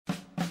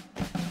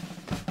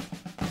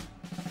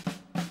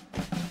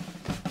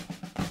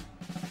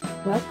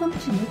Welcome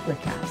to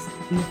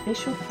Nucleacast, the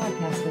official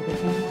podcast of the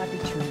NY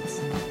Deterrence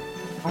Center.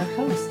 Our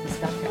host is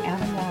Dr.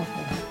 Adam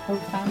Wilder,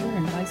 co-founder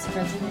and vice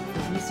president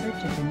for research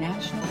at the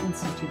National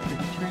Institute for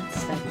Deterrence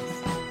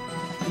Studies.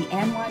 The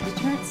NY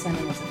Deterrence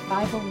Center is a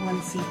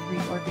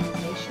 501c3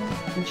 organization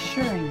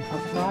ensuring a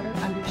broader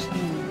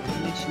understanding of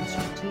the nation's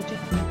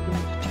strategic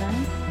nuclear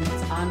deterrent and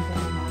its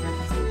ongoing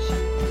modernization.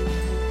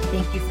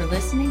 Thank you for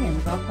listening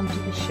and welcome to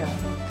the show.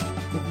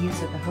 The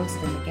views of the host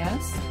and the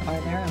guests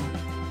are their own.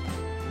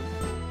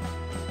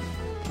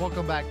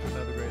 Welcome back to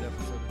another great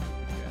episode of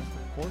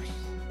Nukes. Of course,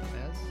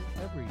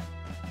 as every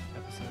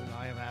episode,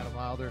 I am Adam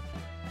Wilder,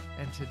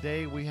 and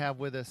today we have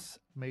with us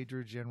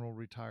Major General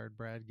retired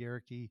Brad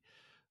Gericke,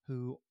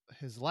 who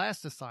his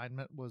last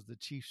assignment was the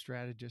chief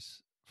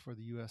strategist for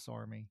the U.S.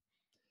 Army.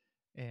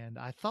 And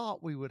I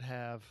thought we would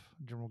have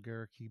General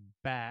Gericke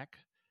back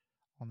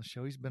on the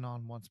show. He's been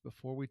on once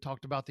before. We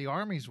talked about the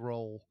Army's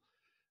role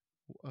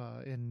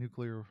in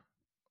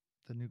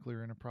the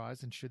nuclear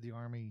enterprise, and should the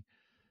Army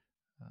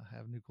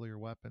have nuclear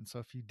weapons. So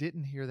if you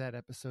didn't hear that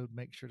episode,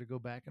 make sure to go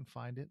back and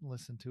find it and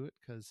listen to it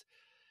because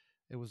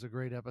it was a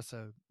great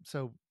episode.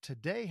 So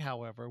today,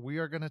 however, we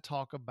are going to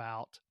talk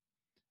about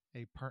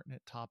a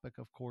pertinent topic,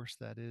 of course,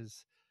 that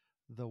is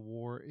the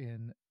war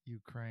in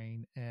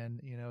Ukraine. And,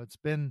 it's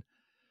been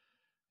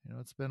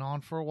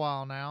on for a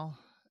while now,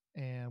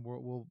 and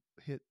we'll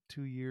hit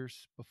 2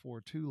 years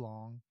before too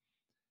long.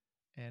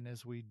 And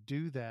as we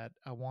do that,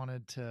 I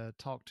wanted to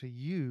talk to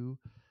you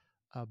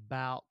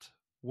about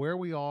where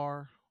we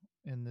are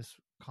in this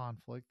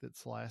conflict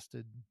that's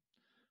lasted,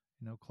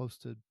 close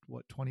to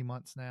 20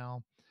 months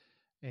now,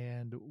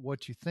 and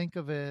what you think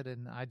of it.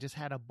 And I just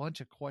had a bunch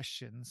of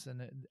questions,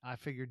 and I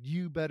figured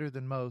you better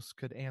than most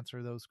could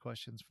answer those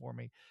questions for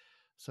me.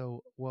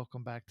 So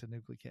welcome back to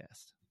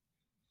Nucleacast.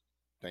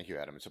 Thank you,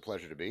 Adam. It's a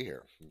pleasure to be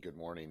here. Good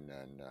morning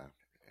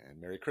and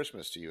Merry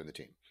Christmas to you and the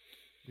team.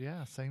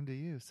 Yeah, same to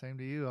you. Same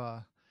to you.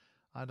 I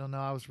don't know.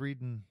 I was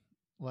reading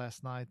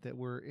last night that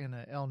we're in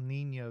an El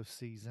Nino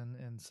season,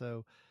 and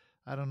so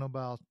I don't know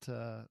about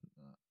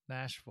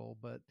Nashville,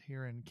 but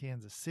here in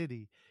Kansas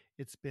City,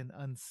 it's been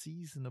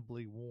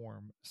unseasonably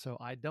warm. So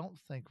I don't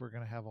think we're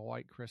going to have a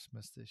white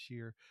Christmas this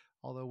year,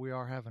 although we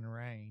are having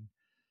rain.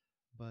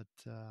 But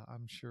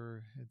I'm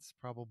sure it's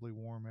probably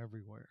warm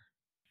everywhere.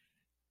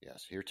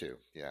 Yes, here too.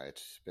 Yeah,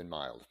 it's been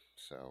mild.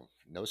 So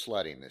no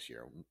sledding this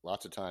year.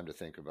 Lots of time to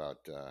think about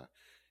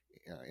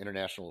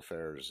international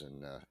affairs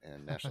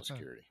and national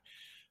security.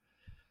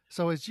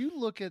 So as you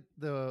look at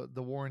the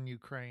war in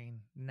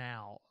Ukraine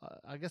now,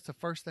 I guess the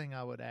first thing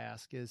I would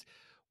ask is,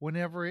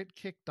 whenever it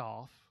kicked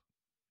off,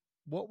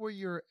 what were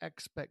your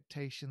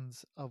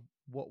expectations of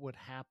what would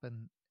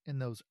happen in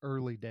those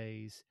early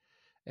days?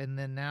 And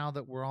then now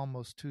that we're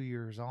almost 2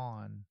 years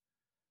on,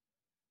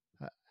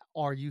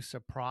 are you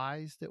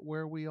surprised at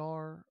where we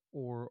are,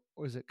 or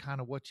is it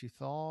kind of what you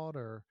thought,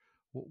 or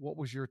what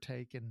was your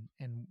take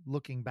in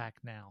looking back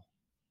now?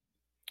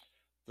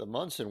 The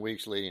months and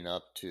weeks leading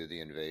up to the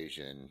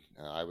invasion,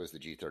 I was the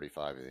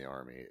G35 of the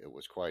Army. It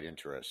was quite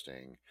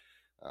interesting.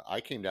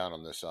 I came down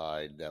on the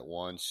side that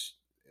once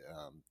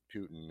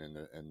Putin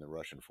and the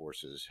Russian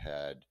forces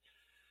had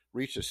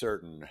reached a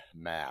certain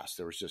mass,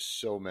 there was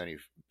just so many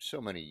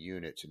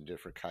units and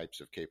different types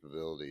of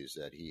capabilities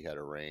that he had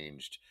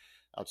arranged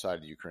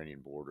outside the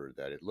Ukrainian border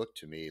that it looked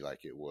to me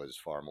like it was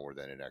far more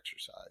than an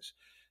exercise.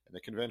 And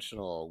the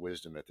conventional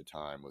wisdom at the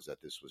time was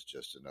that this was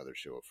just another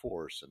show of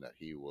force and that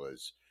he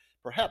was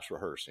perhaps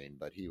rehearsing,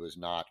 but he was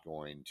not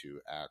going to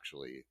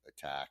actually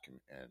attack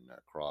and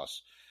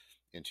cross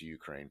into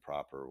Ukraine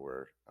proper,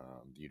 where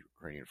the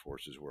Ukrainian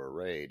forces were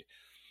arrayed,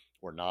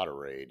 or not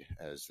arrayed,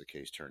 as the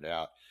case turned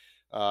out.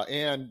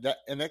 And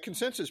that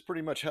consensus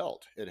pretty much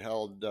held. It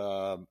held. There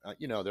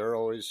are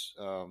always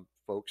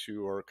folks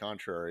who are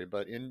contrary,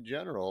 but in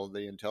general,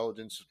 the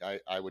intelligence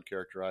I would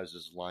characterize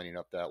as lining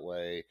up that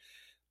way.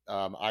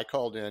 I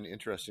called in,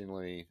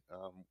 interestingly.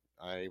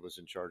 I was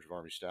in charge of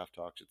Army staff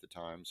talks at the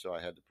time, so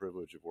I had the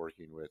privilege of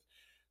working with,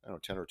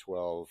 10 or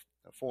 12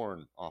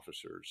 foreign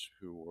officers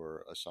who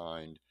were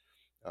assigned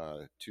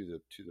to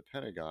the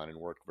Pentagon and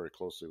worked very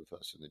closely with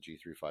us in the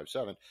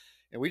G357.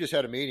 And we just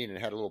had a meeting and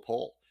had a little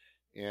poll.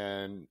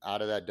 And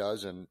out of that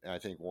dozen, I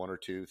think one or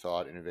two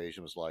thought an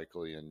invasion was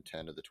likely, and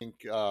 10 of the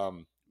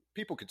 20.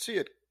 People could see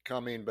it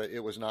coming, but it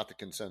was not the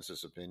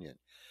consensus opinion.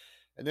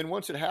 And then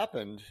once it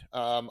happened,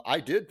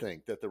 I did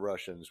think that the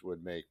Russians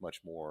would make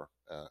much more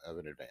of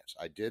an advance.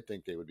 I did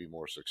think they would be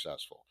more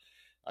successful.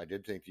 I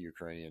did think the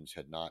Ukrainians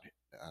had not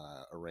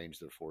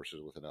arranged their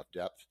forces with enough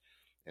depth,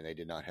 and they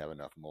did not have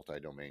enough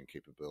multi-domain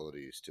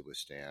capabilities to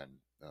withstand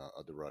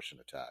the Russian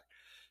attack.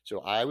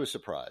 So I was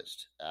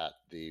surprised at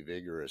the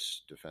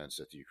vigorous defense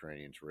that the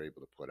Ukrainians were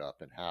able to put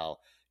up and how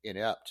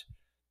inept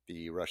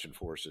the Russian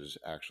forces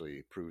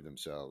actually proved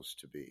themselves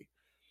to be.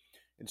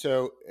 And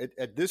so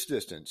at this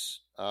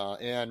distance,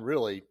 and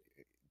really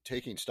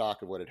taking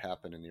stock of what had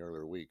happened in the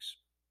earlier weeks,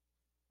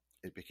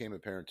 it became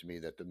apparent to me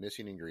that the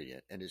missing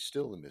ingredient, and is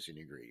still the missing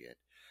ingredient,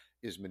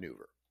 is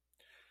maneuver.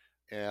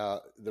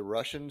 The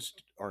Russians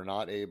are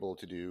not able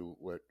to do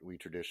what we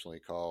traditionally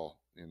call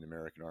in the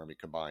American Army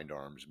combined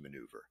arms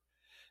maneuver,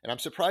 and I'm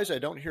surprised I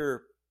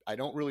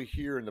don't really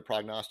hear in the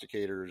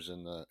prognosticators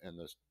and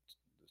the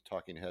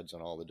talking heads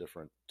on all the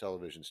different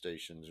television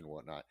stations and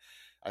whatnot.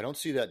 I don't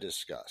see that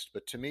discussed,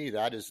 but to me,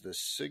 that is the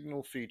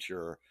signal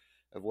feature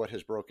of what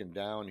has broken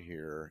down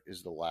here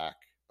is the lack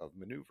of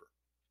maneuver.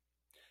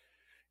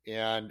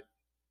 And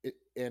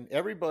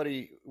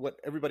what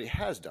everybody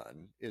has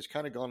done is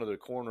kind of gone to the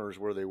corners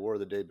where they were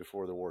the day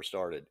before the war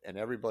started, and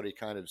everybody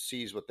kind of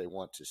sees what they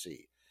want to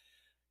see.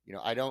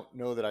 I don't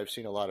know that I've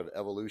seen a lot of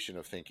evolution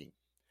of thinking.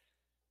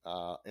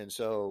 And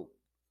so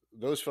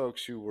those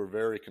folks who were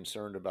very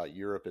concerned about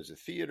Europe as a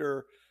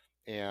theater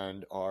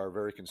and are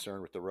very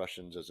concerned with the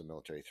Russians as a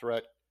military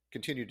threat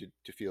continue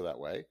to feel that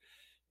way.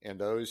 And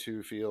those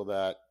who feel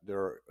that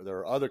there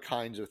are other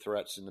kinds of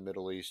threats in the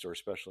Middle East, or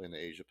especially in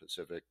the Asia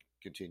Pacific,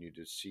 continue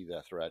to see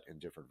that threat in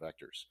different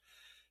vectors.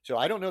 So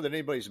I don't know that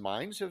anybody's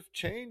minds have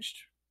changed,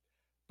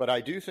 but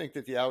I do think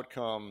that the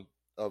outcome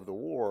of the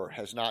war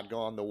has not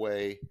gone the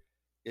way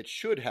it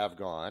should have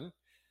gone,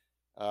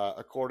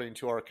 according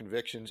to our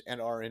convictions and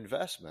our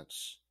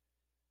investments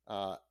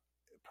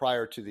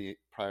prior to the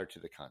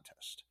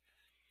contest.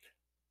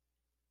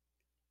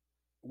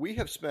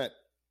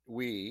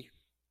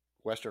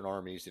 Western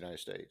armies, the United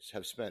States,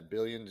 have spent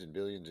billions and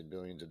billions and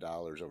billions of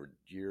dollars over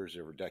years,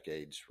 over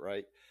decades,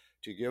 right,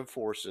 to give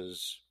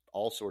forces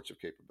all sorts of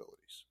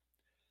capabilities.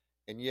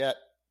 And yet,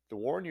 the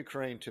war in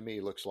Ukraine, to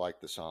me, looks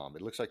like the Somme.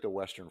 It looks like the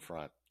Western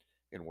Front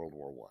in World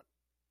War I.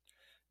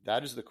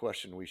 That is the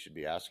question we should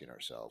be asking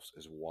ourselves,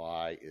 is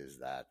why is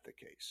that the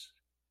case?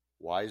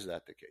 Why is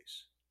that the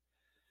case?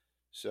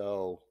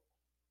 So,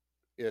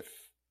 if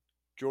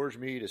George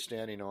Meade is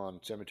standing on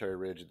Cemetery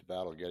Ridge at the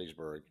Battle of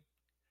Gettysburg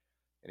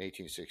in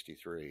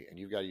 1863, and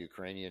you've got a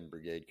Ukrainian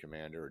brigade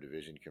commander or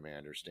division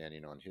commander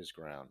standing on his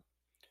ground,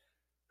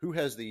 who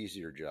has the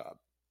easier job?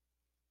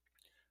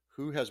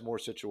 Who has more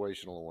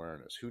situational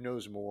awareness? Who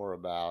knows more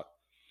about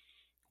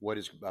what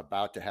is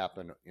about to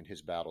happen in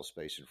his battle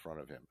space in front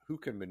of him? Who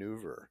can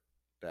maneuver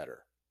better?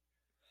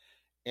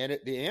 And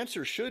the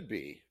answer should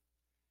be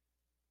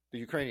the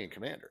Ukrainian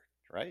commander,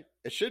 right?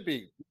 It should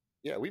be,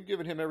 yeah, we've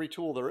given him every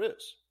tool there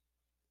is.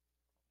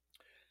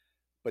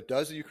 But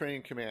does the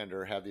Ukrainian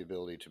commander have the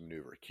ability to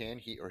maneuver? Can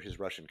he, or his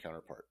Russian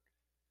counterpart?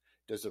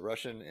 Does the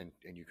Russian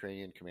and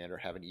Ukrainian commander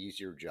have an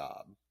easier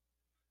job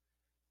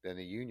than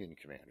the Union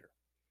commander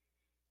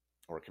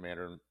or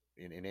commander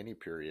in any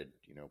period,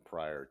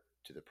 prior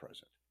to the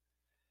present?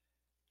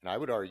 And I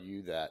would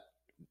argue that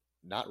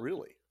not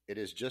really. It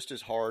is just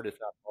as hard, if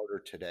not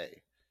harder,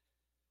 today.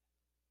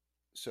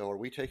 So are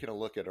we taking a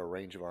look at a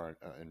range of our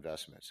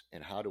investments,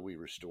 and how do we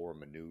restore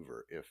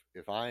maneuver?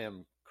 If I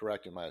am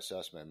correct in my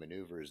assessment,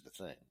 maneuver is the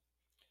thing,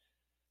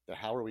 then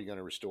how are we going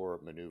to restore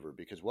maneuver?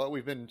 Because what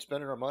we've been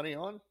spending our money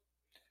on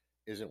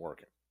isn't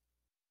working.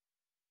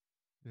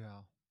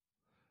 Yeah.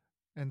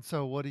 And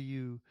so what do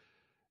you,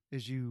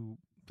 as you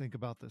think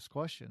about this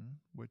question,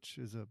 which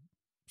is a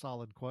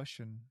solid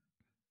question,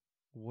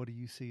 what do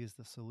you see as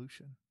the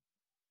solution?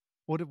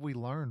 What have we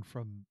learned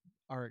from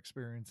our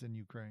experience in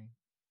Ukraine?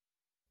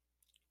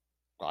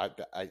 I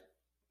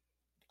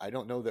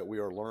don't know that we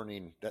are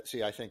learning that.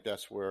 See, I think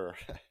that's where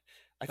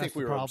I think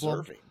we are problem.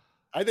 observing.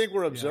 I think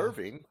we're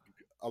observing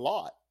a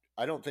lot.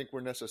 I don't think we're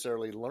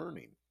necessarily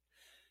learning.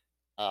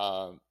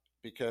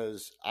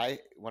 Because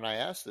when I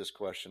ask this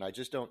question,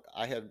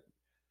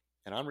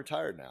 and I'm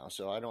retired now,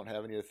 so I don't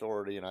have any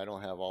authority, and I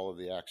don't have all of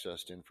the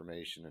access to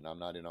information, and I'm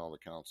not in all the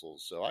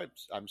councils. So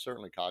I'm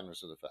certainly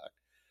cognizant of the fact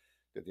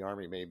that the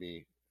Army may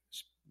be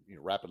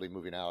rapidly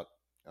moving out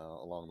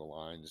along the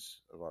lines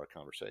of our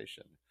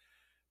conversation,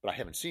 but I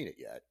haven't seen it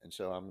yet. And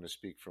so I'm going to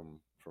speak from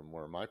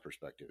where my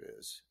perspective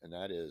is, and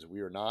that is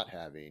we are not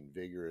having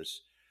vigorous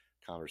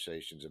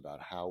conversations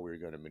about how we're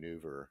going to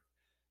maneuver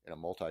in a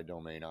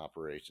multi-domain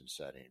operation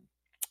setting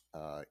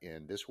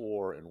in this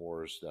war and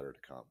wars that are to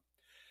come.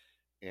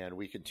 And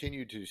we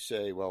continue to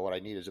say, well, what I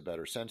need is a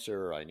better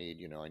sensor. I need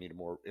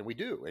more, and we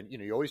do. And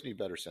you always need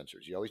better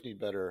sensors. You always need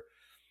better,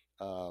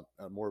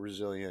 more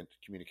resilient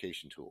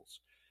communication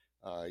tools.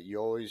 You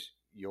always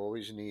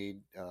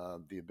need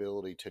the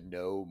ability to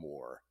know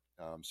more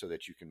so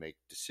that you can make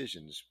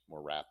decisions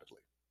more rapidly.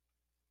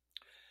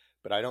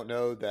 But I don't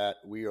know that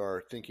we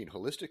are thinking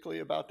holistically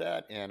about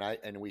that,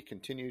 and we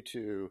continue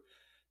to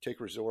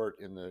take resort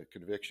in the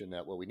conviction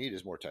that what we need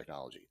is more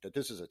technology. That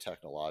this is a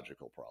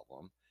technological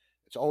problem.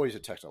 It's always a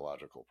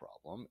technological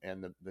problem,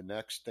 and the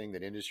next thing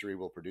that industry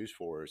will produce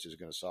for us is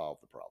going to solve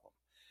the problem.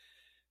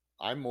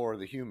 I'm more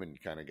the human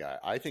kind of guy.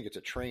 I think it's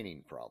a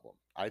training problem.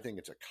 I think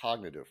it's a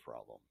cognitive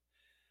problem.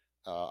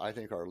 I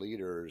think our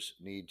leaders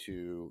need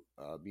to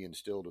be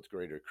instilled with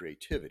greater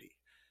creativity,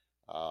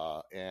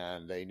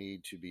 and they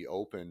need to be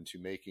open to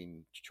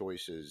making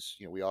choices.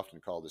 We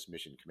often call this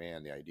mission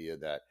command, the idea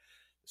that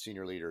the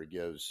senior leader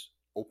gives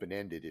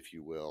open-ended, if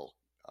you will,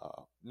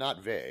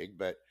 not vague,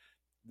 but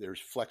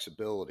there's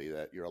flexibility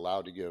that you're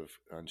allowed to give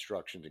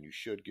instructions, and you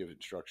should give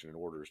instruction and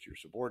orders to your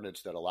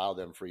subordinates that allow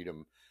them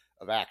freedom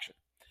of action.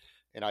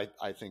 And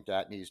I think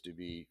that needs to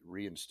be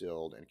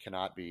reinstilled and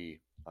cannot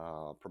be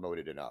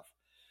promoted enough.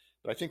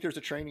 But I think there's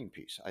a training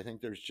piece. I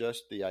think there's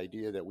just the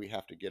idea that we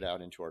have to get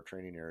out into our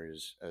training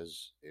areas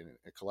as in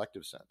a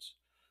collective sense.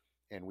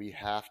 And we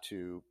have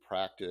to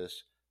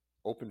practice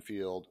open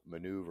field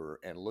maneuver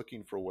and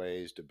looking for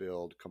ways to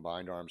build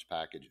combined arms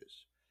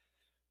packages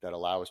that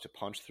allow us to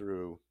punch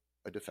through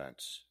a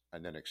defense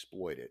and then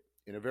exploit it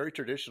in a very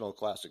traditional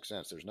classic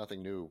sense. There's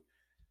nothing new,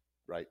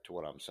 right, to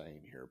what I'm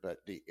saying here, but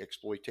the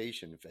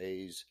exploitation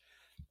phase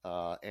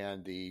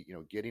and the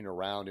getting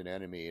around an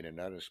enemy in an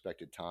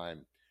unexpected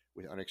time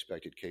with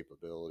unexpected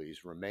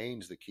capabilities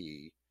remains the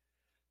key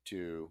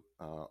to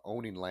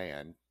owning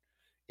land.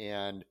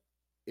 And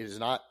it is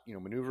not,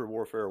 maneuver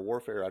warfare.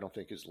 Warfare, I don't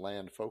think, is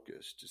land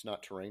focused. It's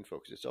not terrain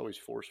focused. It's always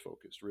force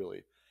focused,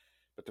 really.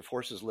 But the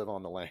forces live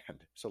on the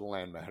land, so the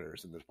land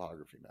matters and the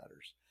topography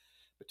matters.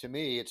 But to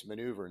me, it's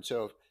maneuver. And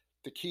so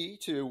the key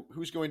to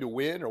who's going to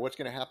win or what's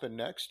going to happen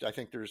next, I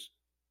think there's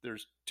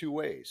two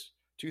ways,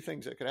 two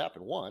things that could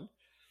happen. One,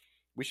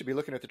 we should be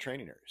looking at the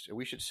training areas, and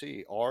we should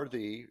see, are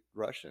the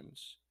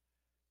Russians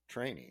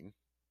training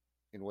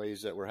in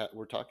ways that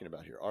we're talking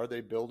about here? Are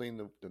they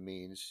building the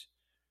means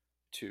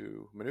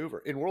to maneuver?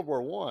 In World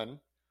War I,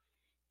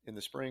 in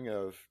the spring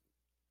of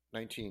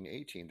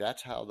 1918,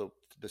 that's how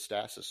the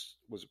stasis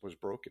was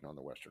broken on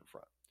the Western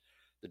Front.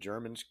 The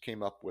Germans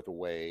came up with a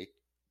way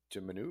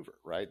to maneuver,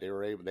 right?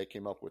 They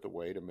came up with a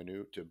way to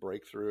maneuver, to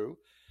break through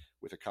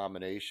with a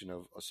combination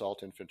of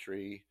assault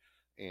infantry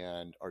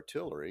and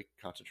artillery,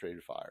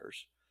 concentrated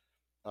fires.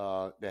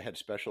 They had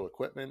special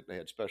equipment, but they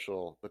had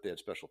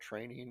special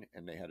training,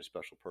 and they had a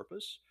special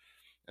purpose.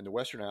 And the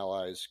Western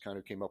Allies kind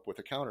of came up with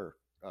a counter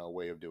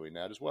way of doing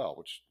that as well,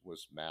 which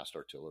was massed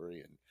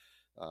artillery and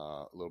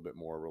a little bit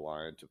more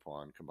reliant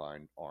upon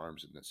combined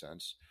arms in the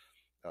sense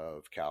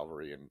of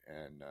cavalry and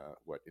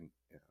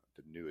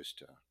the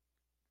newest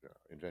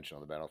invention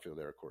on the battlefield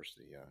there, of course,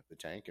 the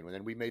tank. And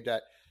then we made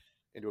that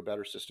into a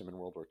better system in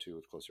World War II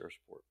with close air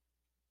support.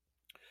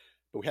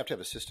 But we have to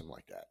have a system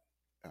like that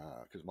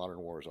because modern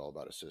war is all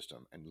about a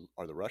system. And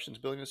are the Russians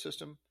building a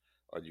system?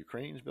 Are the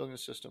Ukrainians building a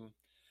system?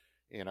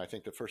 And I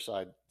think the first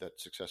side that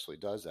successfully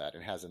does that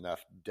and has enough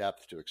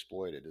depth to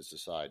exploit it is the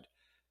side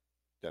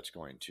that's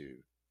going to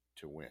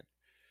win.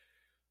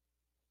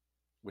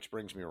 Which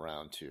brings me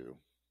around to,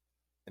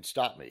 and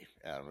stop me,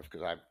 Adam,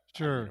 because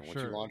once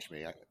you launch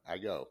me, I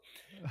go.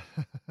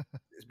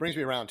 It brings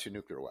me around to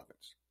nuclear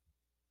weapons.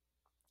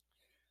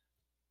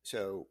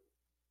 So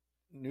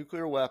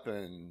nuclear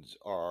weapons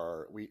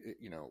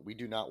we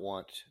do not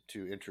want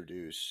to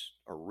introduce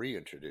or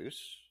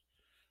reintroduce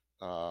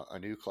a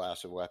new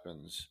class of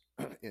weapons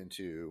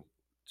into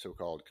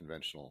so-called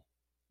conventional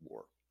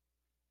war.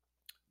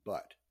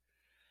 But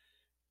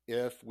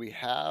if we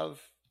have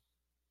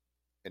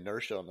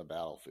inertia on the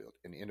battlefield,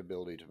 an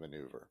inability to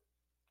maneuver,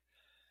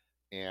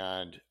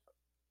 and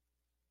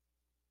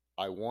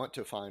I want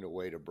to find a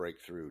way to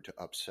break through to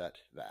upset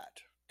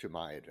that to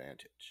my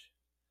advantage,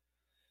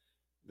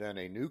 then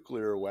a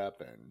nuclear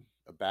weapon,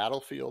 a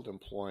battlefield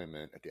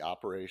employment at the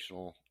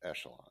operational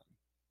echelon,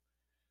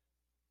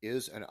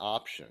 is an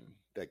option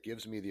that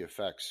gives me the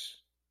effects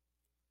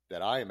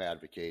that I am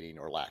advocating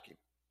or lacking.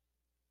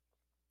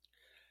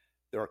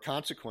 There are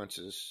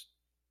consequences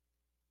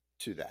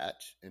to that,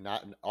 and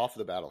not off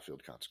the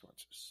battlefield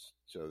consequences.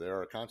 So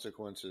there are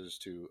consequences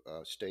to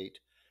a state,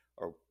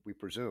 or we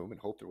presume and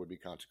hope there would be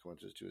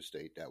consequences to a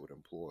state that would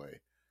employ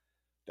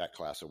that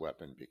class of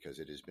weapon, because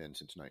it has been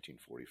since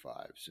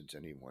 1945 since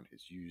anyone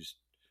has used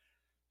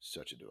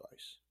such a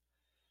device.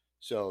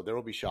 So there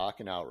will be shock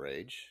and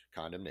outrage,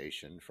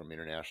 condemnation from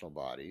international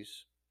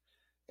bodies,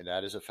 and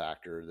that is a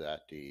factor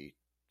that the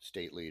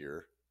state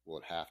leader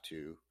will have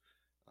to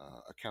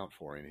account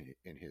for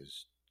in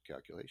his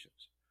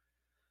calculations.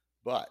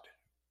 But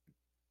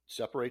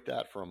separate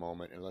that for a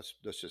moment, and let's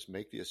just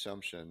make the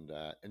assumption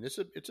that, and it's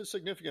a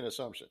significant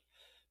assumption.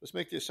 Let's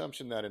make the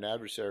assumption that an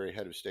adversary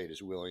head of state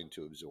is willing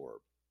to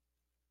absorb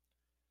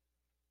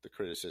the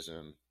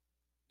criticism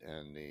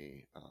and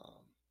the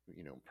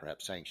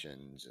perhaps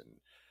sanctions and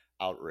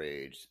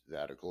outrage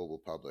that a global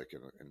public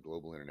and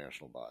global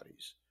international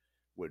bodies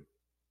would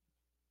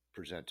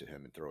present to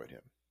him and throw at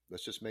him.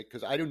 Let's just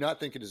because I do not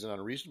think it is an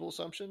unreasonable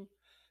assumption.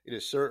 It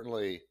is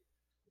certainly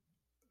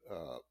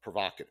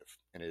provocative,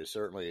 and it is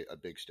certainly a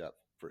big step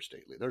for a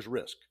state leader. There's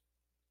risk.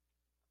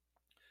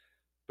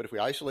 But if we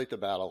isolate the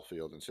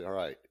battlefield and say, all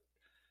right,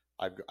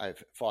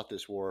 I've fought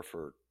this war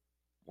for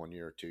 1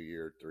 year, 2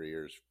 years, 3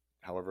 years,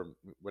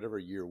 whatever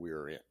year we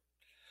are in,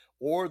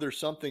 or there's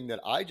something that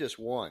I just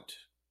want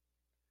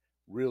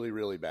really,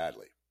 really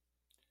badly.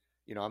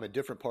 I'm a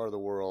different part of the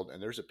world,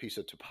 and there's a piece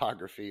of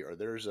topography, or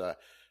there's a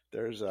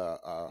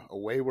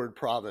wayward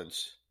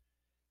province,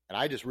 and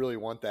I just really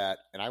want that,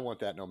 and I want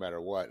that no matter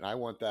what, and I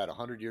want that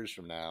 100 years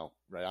from now,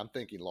 right? I'm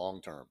thinking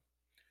long term.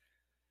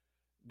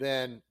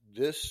 Then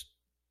this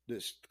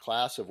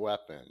class of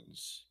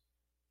weapons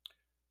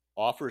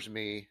offers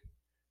me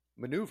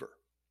maneuver.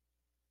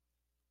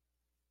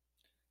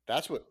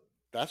 That's what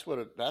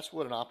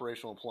an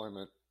operational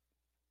employment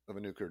of a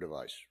nuclear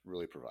device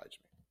really provides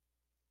me.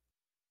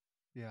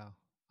 Yeah.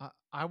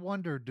 I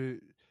wonder,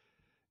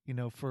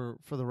 for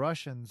the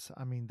Russians,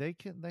 I mean,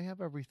 they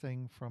have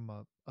everything from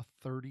a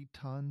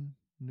 30-ton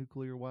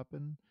nuclear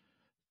weapon.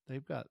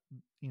 They've got,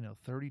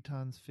 30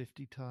 tons,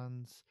 50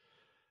 tons,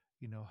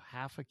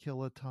 half a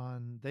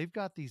kiloton. They've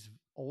got these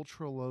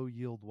ultra low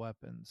yield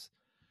weapons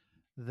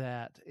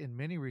that in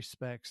many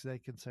respects they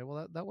can say,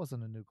 well, that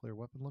wasn't a nuclear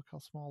weapon. Look how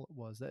small it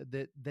was.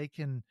 That they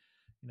can,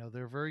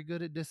 they're very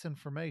good at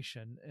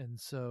disinformation. And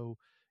so,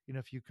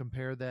 if you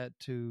compare that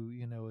to,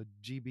 a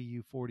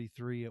GBU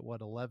 43 at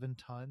what, 11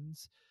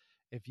 tons,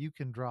 if you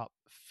can drop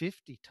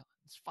 50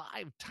 tons,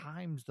 5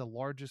 times the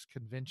largest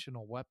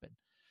conventional weapon,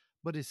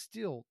 but is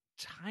still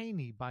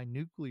tiny by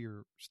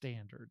nuclear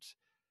standards,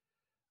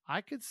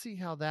 I could see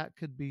how that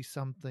could be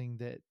something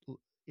that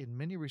in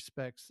many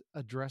respects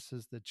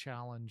addresses the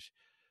challenge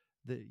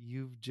that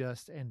you've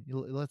just, and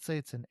let's say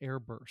it's an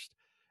airburst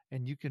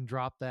and you can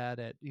drop that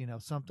at,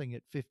 something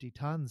at 50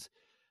 tons,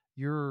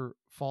 your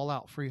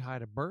fallout free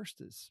height of burst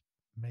is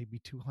maybe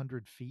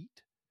 200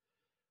 feet,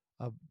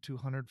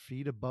 200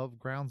 feet above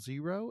ground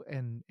zero.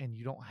 And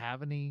you don't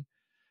have any,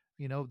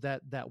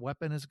 that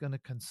weapon is going to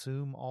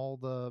consume all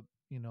the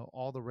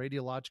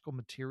radiological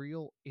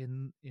material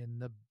in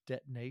the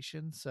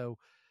detonation. So,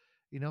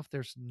 if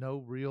there's no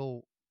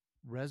real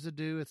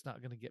residue, it's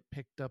not going to get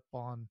picked up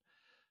on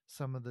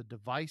some of the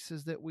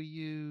devices that we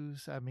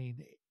use. I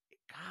mean,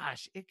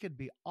 gosh, it could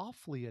be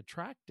awfully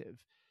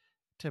attractive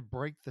to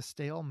break the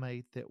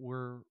stalemate that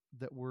we're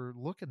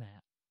looking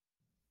at.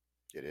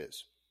 It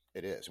is.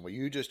 It is. And what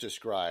you just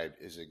described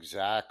is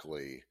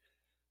exactly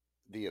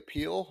the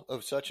appeal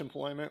of such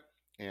employment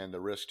and the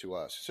risk to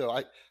us. So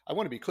I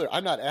want to be clear.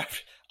 I'm not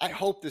after, I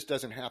hope this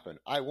doesn't happen.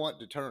 I want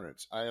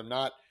deterrence. I'm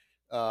not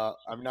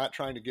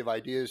trying to give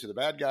ideas to the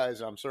bad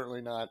guys. I'm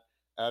certainly not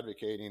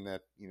advocating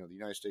that, the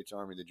United States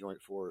Army, the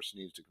Joint Force,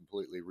 needs to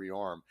completely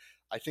rearm.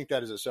 I think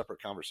that is a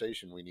separate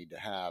conversation we need to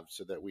have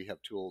so that we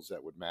have tools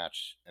that would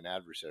match an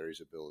adversary's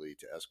ability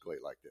to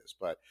escalate like this.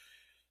 But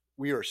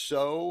we are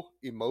so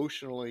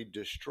emotionally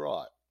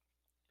distraught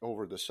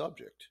over the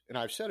subject. And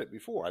I've said it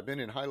before. I've been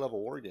in high-level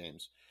war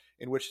games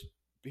in which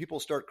people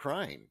start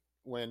crying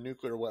when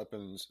nuclear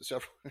weapons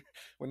are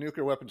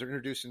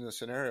introduced in the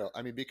scenario.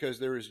 I mean, because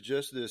there is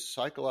just this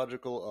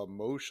psychological,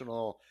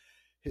 emotional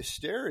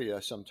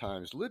hysteria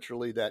sometimes,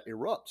 literally, that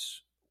erupts.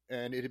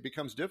 And it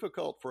becomes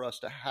difficult for us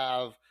to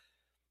have,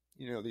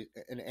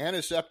 an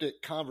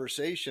antiseptic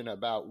conversation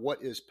about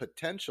what is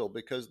potential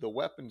because the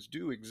weapons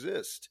do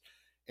exist.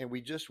 And we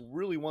just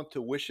really want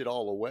to wish it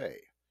all away.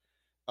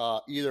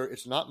 Either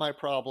it's not my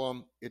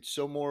problem, it's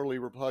so morally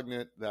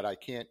repugnant that I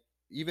can't,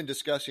 even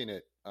discussing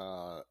it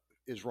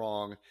is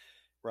wrong,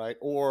 right?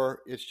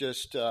 Or it's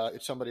just,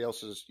 it's somebody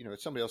else's,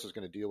 somebody else is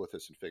going to deal with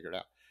this and figure it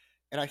out.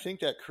 And I think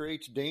that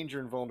creates danger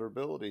and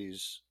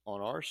vulnerabilities on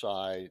our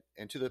side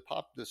and to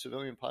the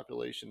civilian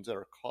populations that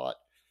are caught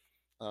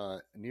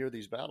near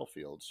these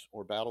battlefields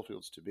or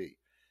battlefields to be.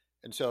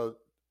 And so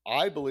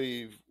I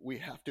believe we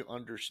have to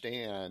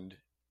understand,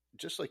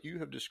 just like you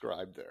have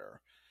described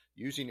there,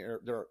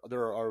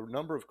 there are a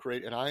number of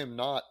creative, and I am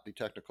not the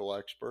technical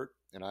expert,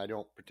 and I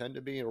don't pretend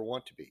to be or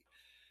want to be,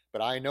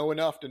 but I know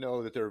enough to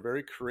know that there are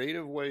very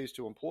creative ways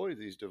to employ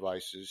these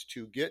devices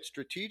to get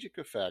strategic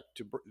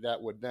effect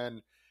that would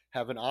then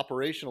have an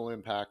operational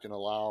impact and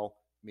allow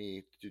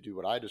me to do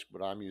what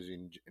I'm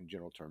using in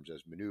general terms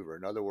as maneuver.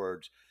 In other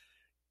words,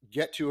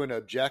 get to an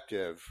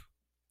objective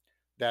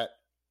that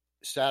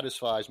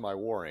satisfies my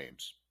war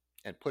aims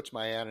and puts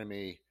my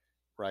enemy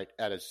right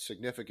at a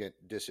significant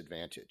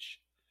disadvantage.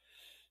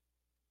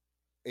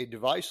 A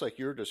device like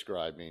you're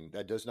describing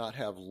that does not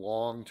have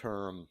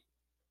long-term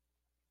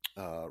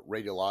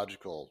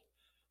radiological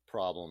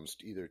problems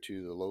either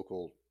to the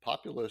local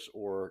populace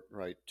or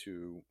right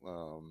to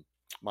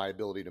my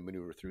ability to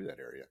maneuver through that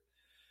area.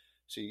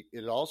 See,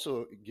 it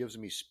also gives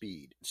me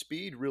speed.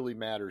 Speed really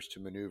matters to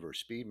maneuver.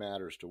 Speed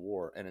matters to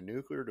war, and a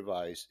nuclear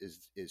device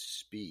is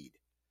speed,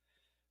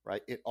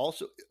 right? It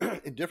also,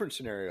 in different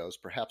scenarios,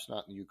 perhaps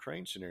not in the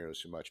Ukraine scenario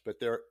so much, but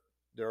there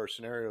are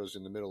scenarios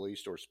in the Middle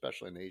East or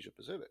especially in the Asia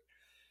Pacific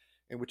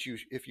in which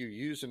if you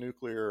use a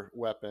nuclear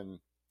weapon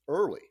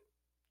early,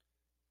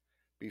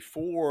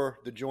 before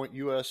the joint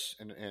U.S.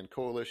 and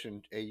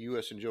coalition, a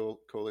U.S. and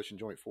coalition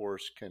joint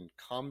force can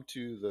come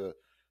to the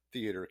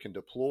theater, can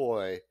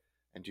deploy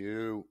and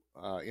do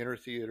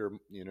inter-theater,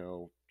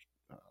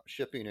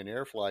 shipping and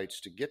air flights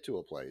to get to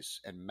a place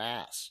and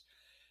mass.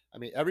 I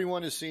mean,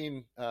 everyone has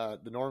seen the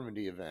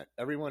Normandy event.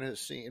 Everyone has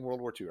seen in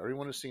World War II.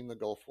 Everyone has seen the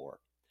Gulf War,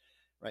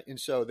 right? And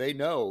so they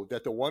know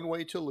that the one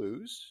way to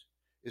lose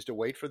is to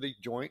wait for the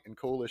joint and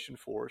coalition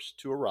force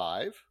to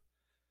arrive,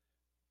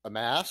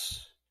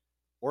 amass,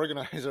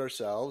 organize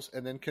ourselves,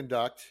 and then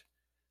conduct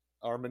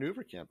our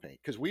maneuver campaign.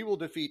 Because we will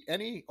defeat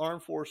any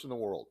armed force in the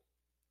world,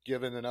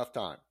 given enough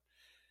time.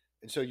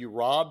 And so you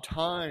rob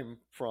time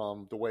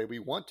from the way we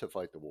want to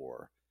fight the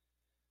war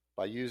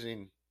by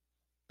using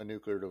a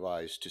nuclear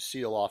device to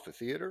seal off a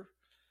theater,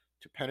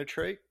 to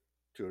penetrate,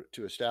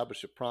 to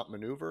establish a prompt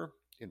maneuver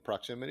in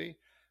proximity,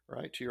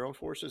 right, to your own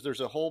forces.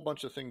 There's a whole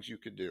bunch of things you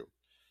could do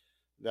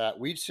that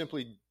we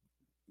simply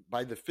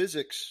by the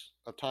physics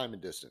of time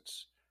and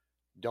distance,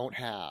 don't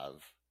have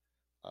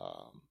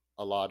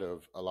a lot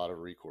of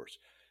recourse.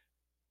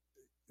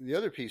 The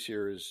other piece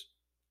here is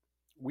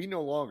we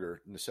no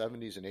longer, in the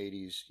 70s and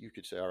 80s, you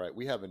could say, all right,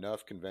 we have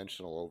enough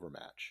conventional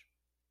overmatch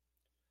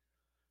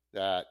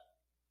that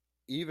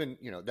even,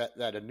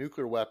 that a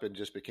nuclear weapon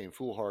just became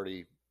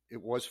foolhardy.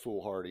 It was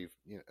foolhardy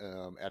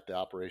at the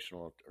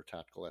operational or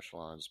tactical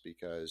echelons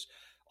because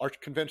our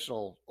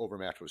conventional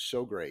overmatch was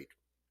so great.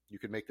 You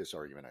could make this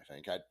argument, I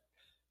think.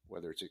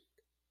 Whether it's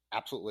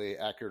absolutely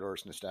accurate or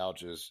it's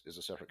nostalgia is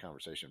a separate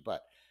conversation.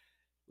 But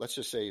let's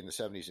just say in the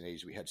 70s and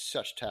 80s, we had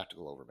such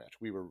tactical overmatch.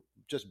 We were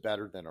just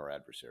better than our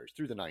adversaries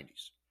through the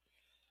 90s.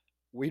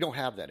 We don't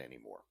have that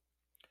anymore.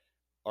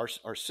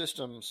 Our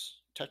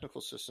systems,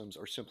 technical systems,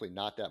 are simply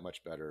not that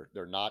much better.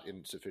 They're not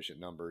in sufficient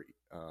number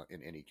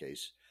in any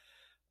case.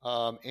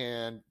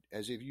 And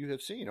as you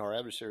have seen, our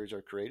adversaries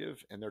are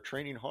creative and they're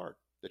training hard.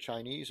 The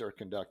Chinese are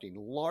conducting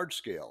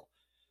large-scale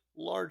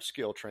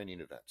training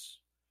events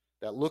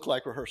that look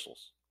like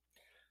rehearsals.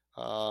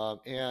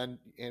 And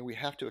we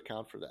have to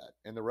account for that.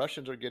 And the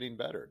Russians are getting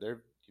better.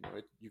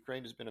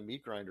 Ukraine has been a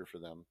meat grinder for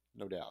them,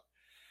 no doubt.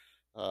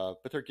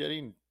 But they're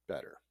getting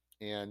better.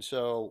 And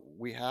so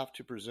we have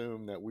to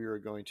presume that we are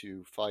going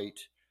to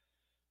fight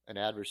an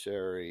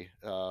adversary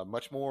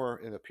much more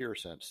in a peer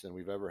sense than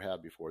we've ever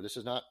had before. This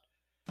is not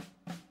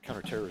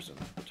counterterrorism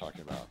we're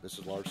talking about. This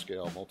is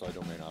large-scale,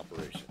 multi-domain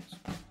operations.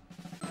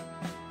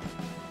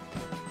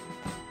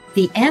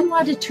 The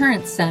ANWA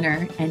Deterrence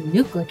Center and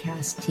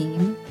Nucleacast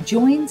team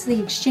joins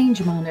the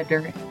Exchange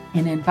Monitor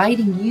in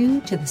inviting you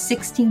to the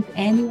 16th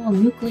Annual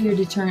Nuclear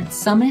Deterrence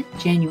Summit,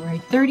 January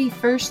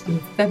 31st through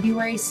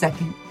February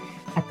 2nd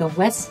at the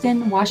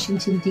Westin,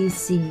 Washington,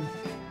 D.C.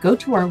 Go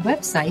to our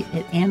website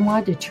at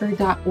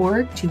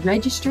anwadeter.org to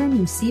register and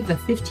receive a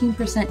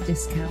 15%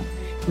 discount.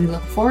 We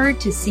look forward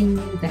to seeing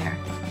you there.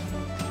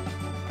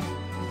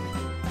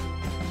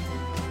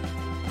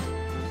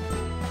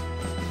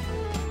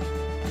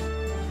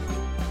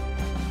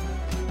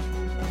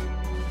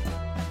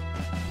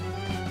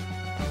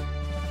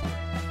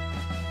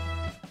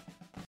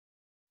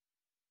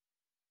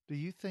 Do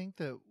you think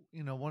that,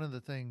 one of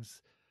the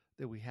things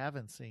that we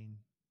haven't seen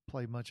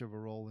play much of a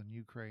role in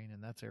Ukraine,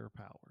 and that's air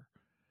power?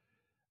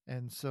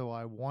 And so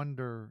I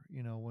wonder,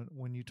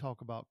 when you talk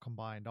about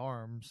combined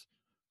arms,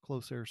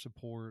 close air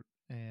support,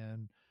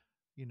 and,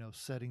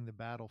 setting the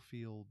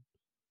battlefield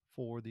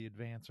for the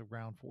advance of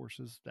ground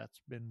forces, that's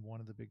been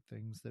one of the big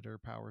things that air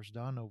power's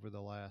done over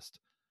the last,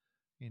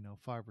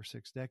 5 or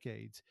 6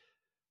 decades.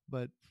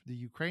 But the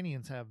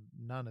Ukrainians have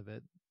none of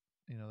it.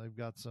 They've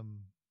got some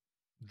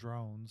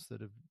drones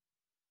that have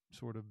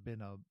sort of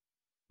been a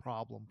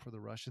problem for the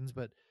Russians,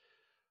 but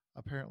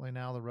apparently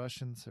now the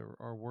Russians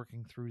are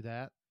working through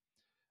that.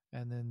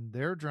 And then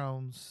their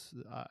drones,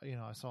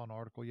 I saw an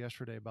article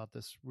yesterday about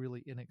this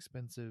really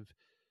inexpensive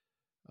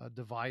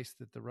device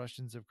that the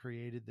Russians have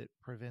created that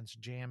prevents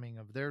jamming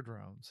of their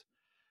drones.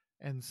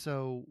 And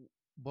so,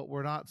 but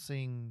we're not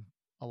seeing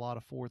a lot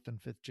of 4th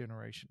and 5th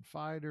generation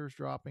fighters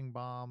dropping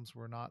bombs.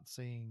 We're not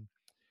seeing,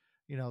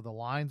 the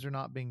lines are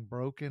not being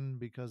broken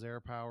because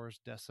air power is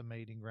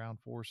decimating ground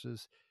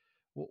forces.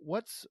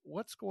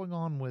 What's going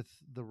on with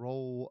the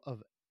role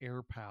of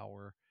air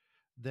power,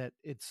 that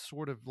it's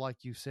sort of,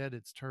 like you said,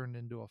 it's turned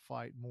into a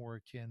fight more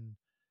akin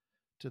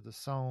to the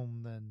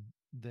Somme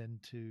than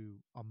to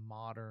a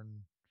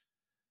modern,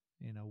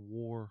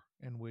 war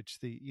in which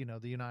the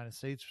United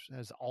States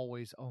has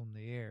always owned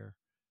the air.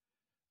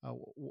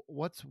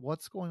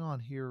 What's going on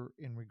here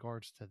in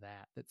regards to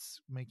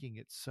that's making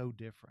it so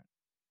different?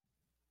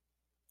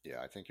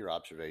 Yeah, I think your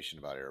observation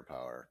about air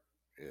power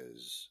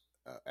is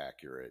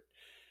accurate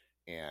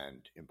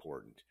and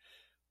important.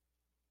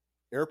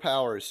 Air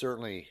power is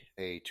certainly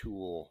a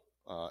tool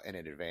and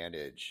an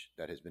advantage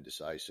that has been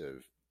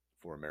decisive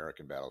for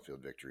American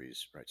battlefield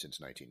victories since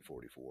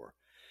 1944.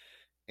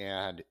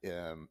 And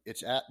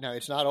it's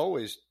not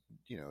always,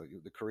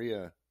 the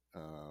Korea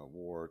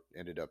War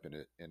ended up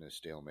in a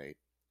stalemate,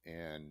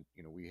 and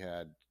we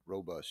had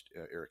robust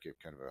air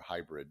kind of a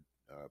hybrid,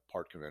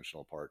 part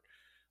conventional, part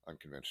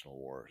unconventional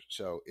war.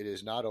 So it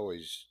is not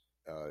always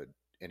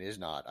and is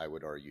not, I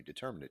would argue,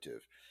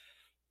 determinative.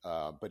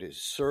 But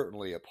is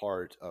certainly a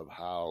part of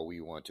how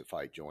we want to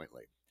fight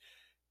jointly.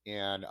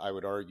 And I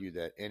would argue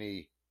that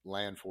any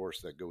land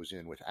force that goes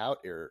in without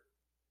air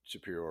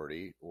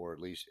superiority, or at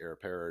least air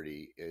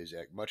parity, is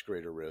at much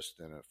greater risk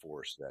than a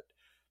force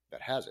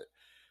that has it.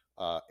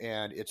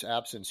 And its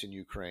absence in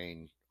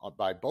Ukraine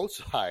by both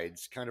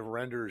sides kind of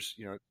renders,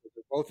 they're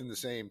both in the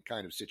same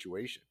kind of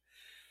situation.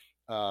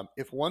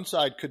 If one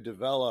side could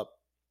develop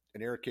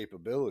an air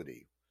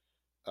capability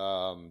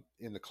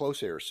in the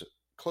close air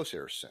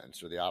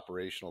sense, or the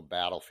operational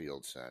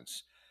battlefield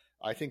sense,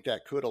 I think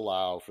that could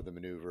allow for the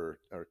maneuver,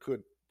 or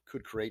could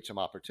create some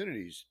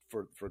opportunities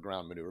for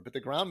ground maneuver. But the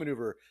ground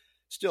maneuver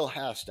still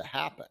has to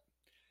happen,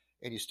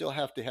 and you still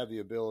have to have the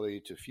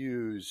ability to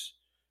fuse,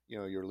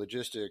 your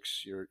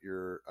logistics,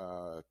 your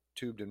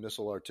tubed and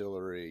missile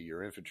artillery,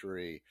 your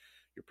infantry,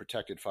 your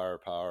protected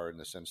firepower in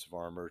the sense of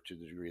armor to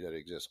the degree that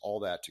exists, all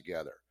that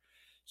together.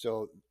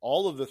 So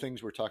all of the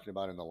things we're talking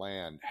about in the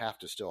land have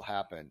to still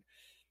happen.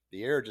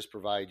 The air just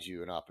provides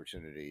you an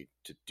opportunity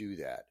to do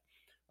that.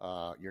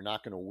 You're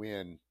not going to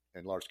win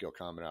in large scale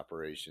combat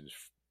operations,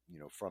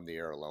 from the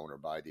air alone or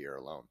by the air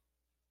alone.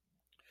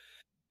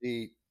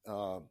 The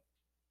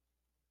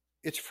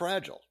It's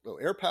fragile. Though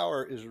air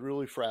power is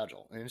really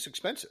fragile and it's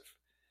expensive.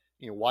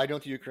 Why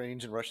don't the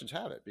Ukrainians and Russians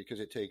have it? Because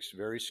it takes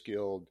very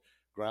skilled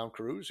ground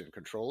crews and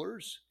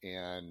controllers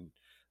and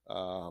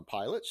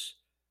pilots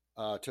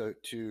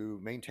to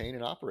maintain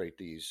and operate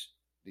these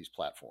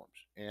platforms,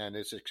 and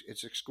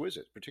it's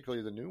exquisite,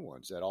 particularly the new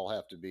ones that all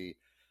have to be,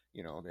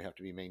 they have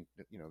to be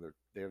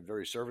they have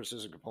various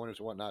services and components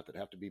and whatnot that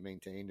have to be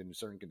maintained in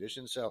certain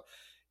conditions. So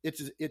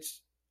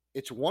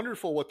it's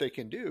wonderful what they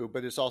can do,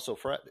 but it's also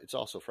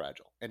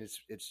fragile, and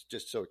it's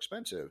just so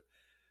expensive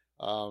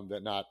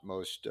that not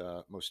most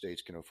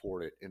states can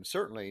afford it, and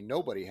certainly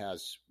nobody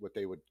has what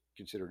they would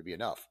consider to be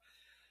enough.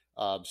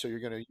 So you're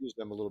going to use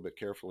them a little bit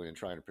carefully in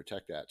trying to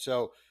protect that.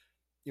 So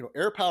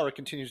air power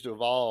continues to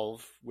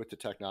evolve with the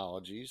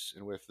technologies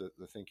and with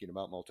the thinking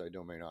about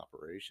multi-domain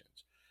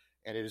operations.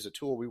 And it is a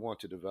tool we want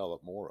to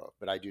develop more of,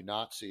 but I do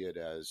not see it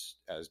as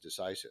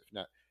decisive.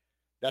 Now,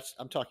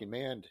 I'm talking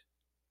manned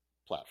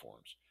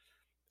platforms,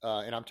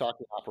 and I'm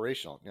talking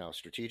operational.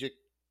 Strategic.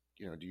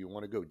 Do you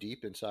want to go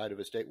deep inside of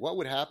a state? What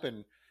would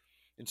happen?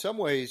 In some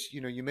ways,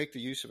 you make the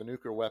use of a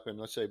nuclear weapon,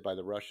 let's say by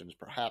the Russians,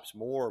 perhaps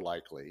more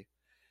likely.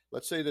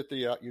 Let's say that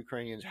the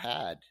Ukrainians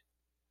had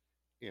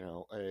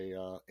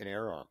an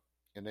air arm,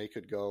 and they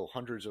could go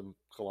hundreds of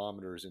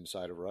kilometers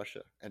inside of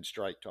Russia and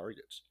strike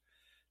targets.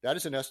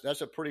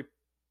 That's a pretty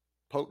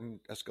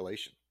potent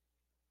escalation.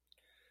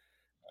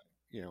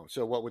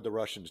 So what would the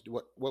Russians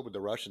do? What would the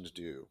Russians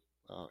do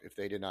if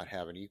they did not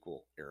have an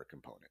equal air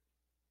component?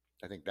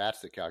 I think that's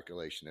the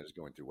calculation that is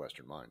going through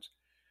Western minds.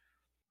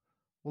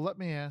 Well, let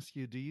me ask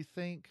you: do you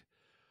think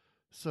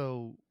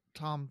so?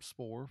 Tom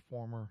Spohr,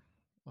 former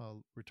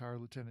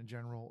retired lieutenant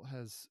general,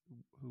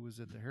 who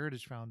was at the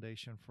Heritage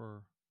Foundation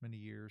for many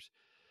years,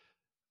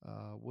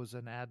 was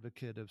an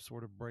advocate of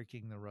sort of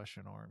breaking the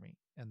Russian army,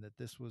 and that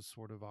this was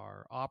sort of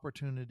our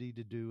opportunity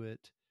to do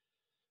it,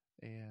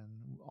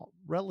 and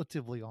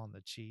relatively on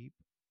the cheap.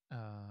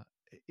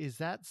 Is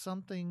that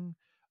something?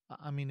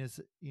 I mean, is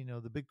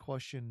the big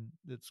question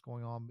that's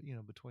going on,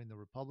 between the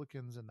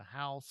Republicans and the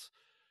House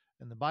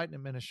and the Biden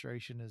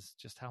administration is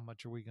just how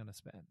much are we going to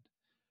spend?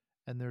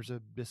 And there's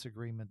a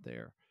disagreement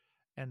there.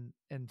 And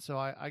so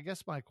I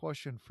guess my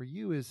question for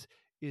you is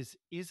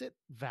it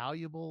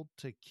valuable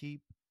to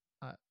keep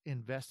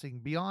investing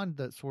beyond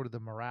the sort of the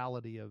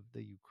morality of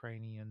the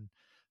Ukrainian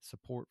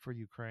support for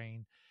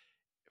Ukraine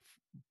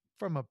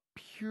from a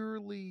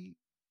purely,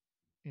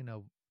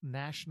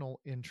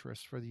 national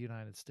interest for the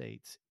United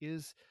States?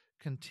 Is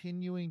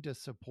continuing to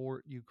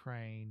support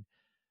Ukraine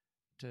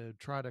to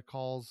try to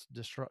cause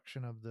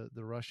destruction of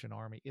the Russian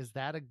army, is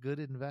that a good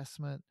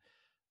investment?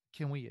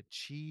 Can we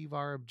achieve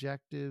our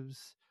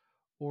objectives,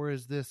 or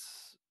is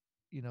this,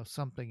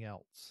 something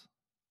else?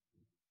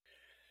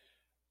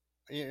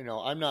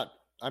 I'm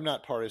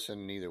not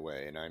partisan either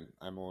way, and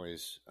I'm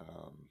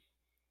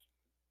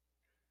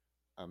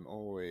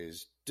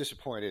always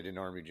disappointed in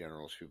Army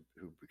generals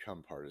who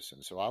become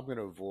partisan. So I'm going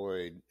to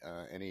avoid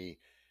any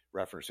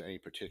reference to any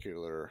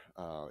particular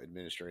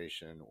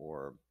administration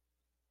or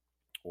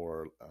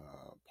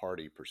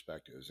party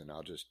perspectives, and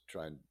I'll just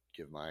try and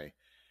give my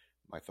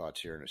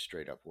thoughts here in a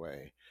straight up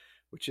way,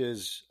 which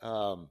is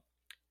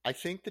I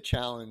think the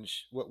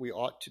challenge, what we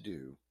ought to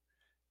do,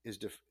 is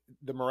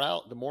the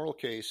moral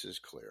case is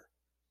clear.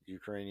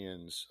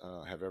 Ukrainians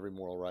have every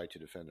moral right to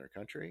defend their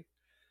country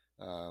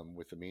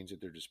with the means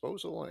at their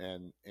disposal,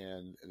 and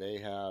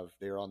they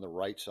are on the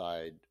right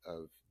side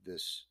of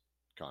this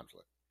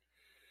conflict.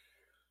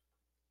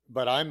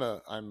 But I'm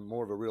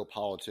more of a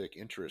realpolitik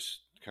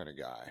interest kind of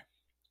guy,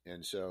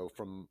 and so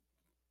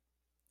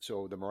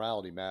the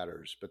morality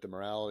matters, but the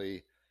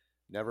morality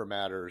never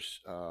matters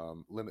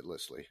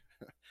limitlessly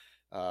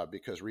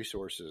because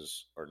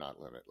resources are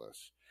not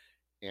limitless.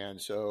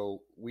 And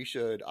so we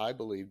should, I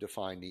believe,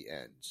 define the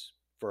ends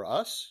for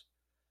us,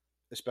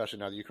 especially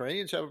now. The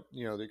Ukrainians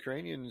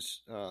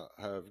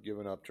have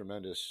given up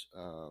tremendous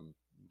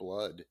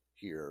blood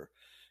here,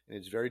 and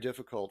it's very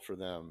difficult for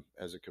them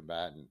as a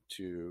combatant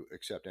to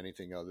accept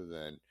anything other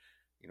than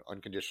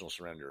unconditional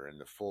surrender and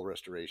the full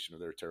restoration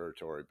of their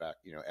territory back,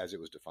 as it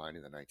was defined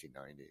in the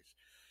 1990s.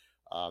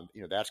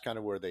 That's kind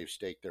of where they've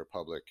staked their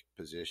public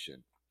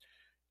position,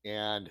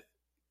 and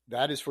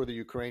that is for the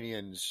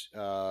Ukrainians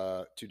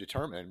to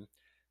determine,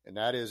 and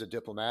that is a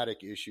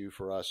diplomatic issue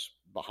for us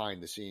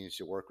behind the scenes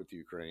to work with the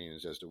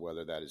Ukrainians as to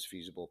whether that is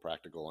feasible,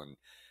 practical, and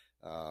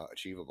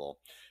achievable.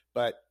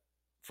 But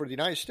for the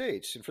United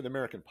States and for the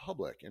American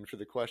public, and for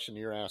the question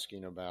you're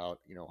asking about,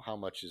 how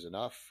much is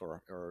enough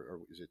or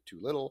is it too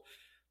little,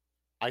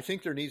 I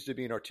think there needs to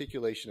be an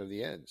articulation of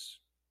the ends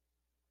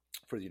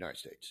for the United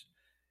States.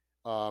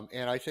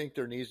 And I think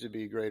there needs to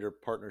be greater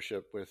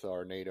partnership with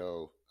our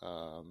NATO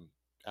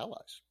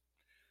allies.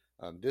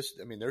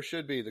 There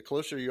should be, the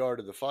closer you are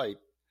to the fight,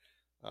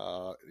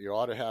 you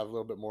ought to have a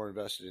little bit more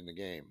invested in the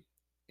game.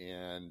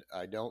 And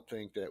I don't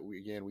think that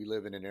we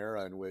live in an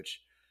era in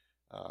which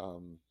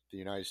the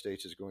United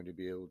States is going to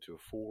be able to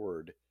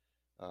afford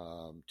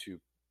to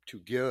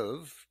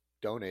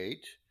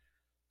donate.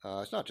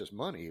 It's not just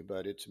money,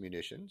 but it's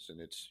munitions,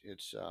 and it's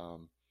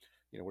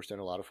we're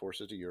sending a lot of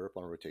forces to Europe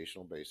on a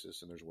rotational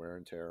basis, and there's wear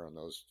and tear on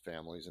those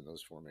families and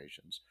those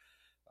formations.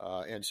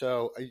 And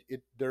so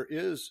there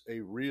is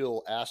a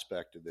real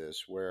aspect of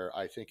this where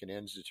I think an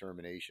ends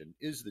determination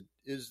is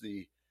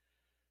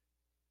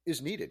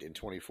needed in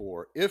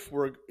 24 if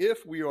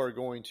we are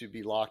going to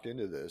be locked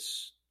into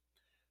this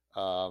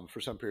for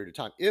some period of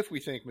time. If we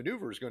think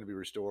maneuver is going to be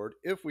restored,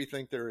 if we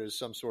think there is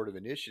some sort of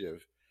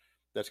initiative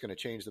that's going to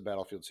change the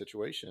battlefield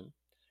situation,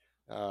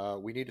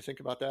 we need to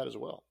think about that as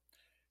well.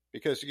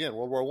 Because again,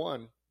 World War I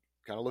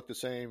kind of looked the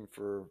same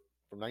from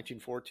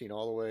 1914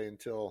 all the way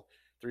until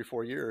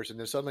 3-4 years, and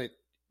then suddenly,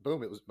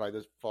 boom! It was by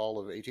the fall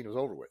of 18, it was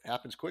over with. It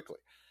happens quickly,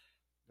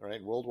 all right?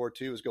 And World War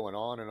II is going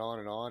on and on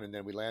and on, and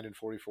then we land in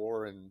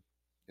 44, and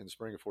in the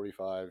spring of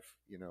 45,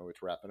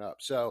 it's wrapping up.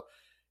 So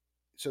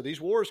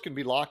these wars can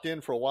be locked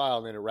in for a while,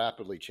 and then it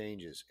rapidly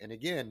changes. And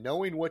again,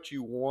 knowing what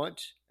you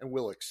want and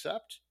will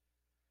accept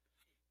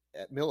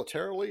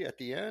militarily at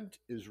the end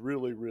is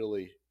really,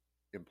 really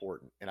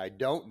important. And I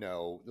don't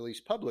know, at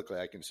least publicly,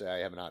 I can say I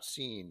have not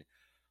seen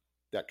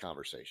that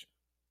conversation.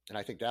 And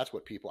I think that's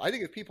what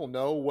if people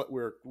know what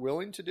we're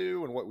willing to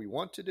do and what we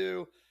want to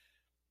do,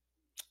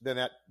 then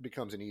that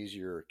becomes an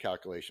easier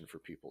calculation for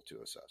people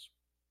to assess.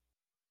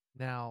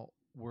 Now,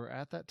 we're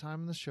at that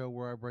time in the show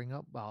where I bring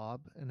up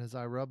Bob, and as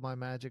I rub my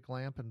magic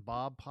lamp and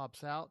Bob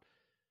pops out,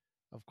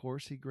 of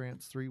course, he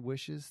grants 3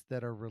 wishes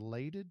that are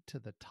related to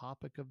the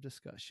topic of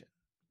discussion.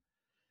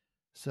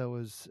 So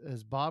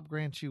as Bob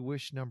grants you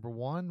wish number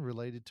 1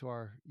 related to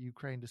our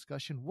Ukraine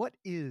discussion, what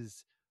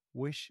is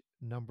wish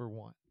number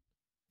 1?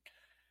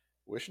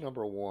 Wish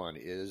number 1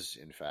 is,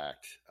 in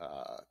fact,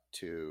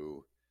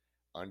 to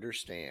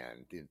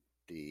understand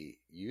the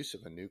use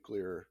of a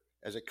nuclear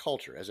as a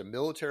culture, as a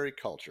military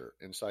culture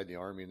inside the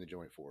Army and the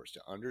Joint Force,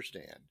 to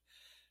understand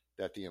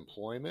that the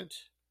employment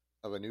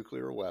of a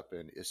nuclear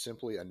weapon is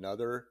simply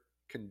another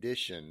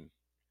condition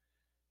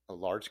of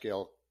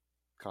large-scale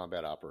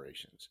combat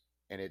operations.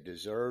 And it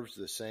deserves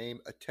the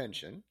same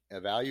attention,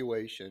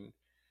 evaluation,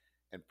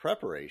 and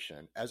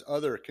preparation as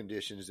other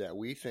conditions that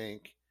we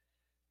think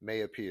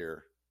may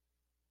appear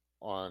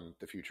on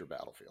the future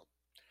battlefield.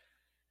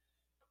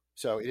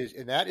 So it is,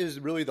 and that is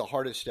really the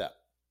hardest step.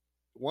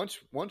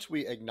 Once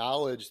we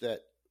acknowledge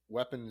that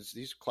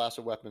these class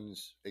of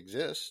weapons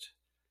exist,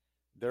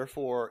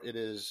 therefore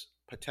their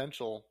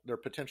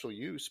potential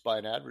use by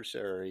an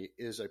adversary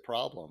is a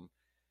problem.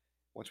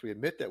 Once we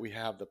admit that we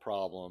have the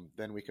problem,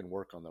 then we can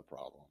work on the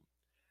problem.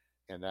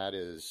 And that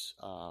is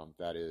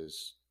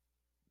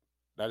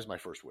my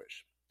first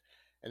wish.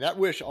 And that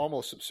wish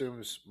almost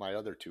subsumes my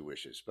other 2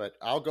 wishes, but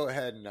I'll go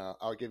ahead and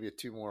I'll give you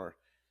 2 more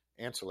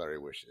ancillary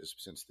wishes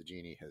since the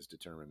genie has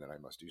determined that I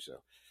must do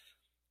so.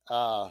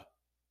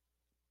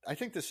 I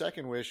think the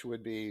second wish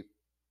would be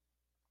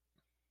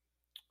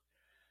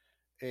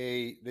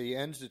the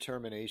ends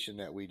determination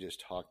that we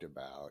just talked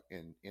about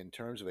in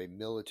terms of a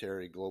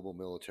global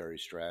military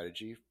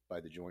strategy by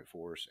the Joint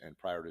Force and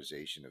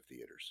prioritization of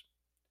theaters.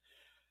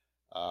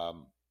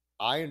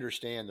 I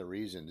understand the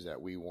reasons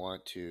that we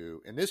want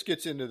to, and this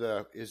gets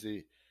into is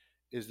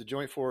the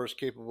Joint Force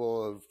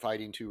capable of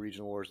fighting 2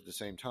 regional wars at the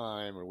same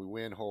time, or we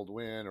win, hold,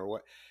 win, or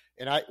what?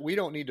 And we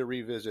don't need to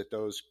revisit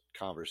those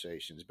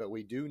conversations, but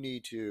we do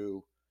need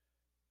to,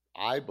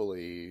 I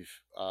believe,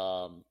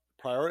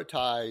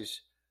 prioritize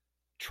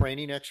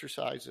training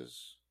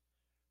exercises,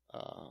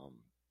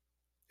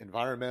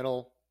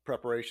 environmental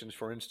preparations,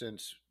 for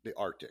instance, the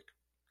Arctic.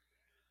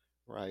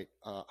 Right.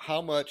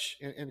 How much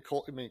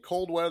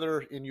cold weather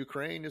in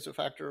Ukraine is a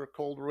factor.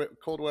 Cold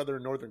weather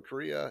in Northern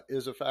Korea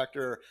is a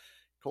factor.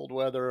 Cold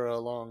weather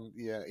along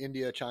the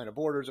India-China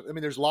borders. I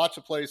mean, there's lots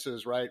of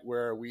places, right,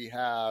 where we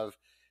have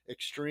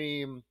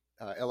extreme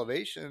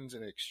elevations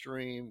and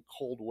extreme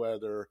cold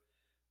weather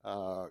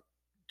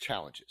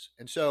challenges.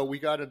 And so we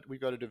got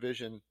a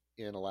division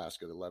in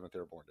Alaska, the 11th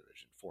Airborne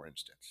Division, for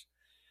instance.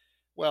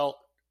 Well,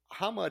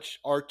 how much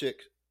Arctic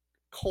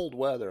cold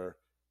weather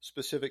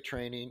specific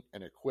training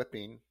and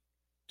equipping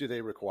do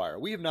they require?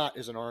 We have not,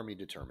 as an Army,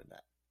 determined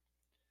that,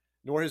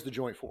 nor has the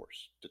Joint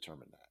Force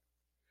determined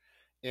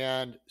that.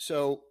 And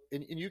so,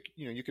 and you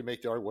can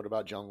make the argument, what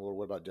about jungle or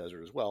what about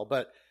desert as well?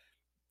 But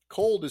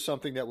cold is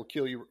something that will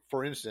kill you,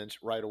 for instance,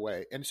 right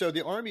away. And so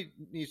the Army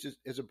needs to,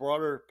 as a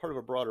part of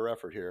a broader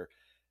effort here,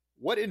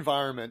 what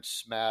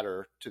environments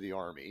matter to the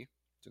Army,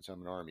 since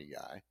I'm an Army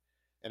guy,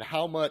 and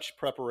how much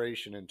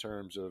preparation in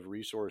terms of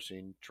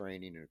resourcing,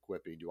 training, and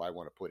equipping do I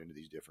want to put into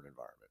these different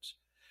environments?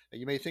 Now,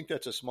 you may think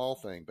that's a small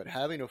thing, but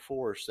having a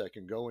force that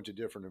can go into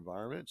different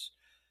environments,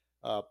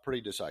 pretty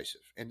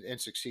decisive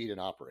and succeed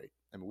and operate.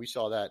 I mean, we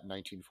saw that in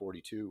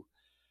 1942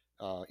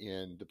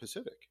 in the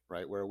Pacific,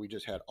 right, where we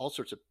just had all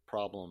sorts of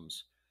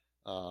problems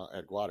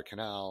at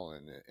Guadalcanal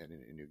and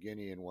in New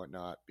Guinea and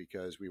whatnot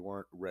because we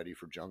weren't ready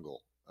for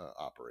jungle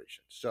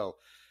operations. So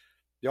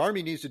the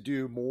Army needs to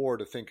do more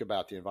to think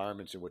about the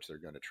environments in which they're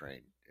going to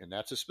train, and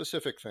that's a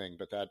specific thing.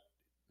 But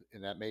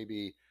that may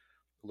be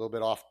a little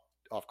bit off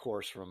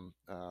course from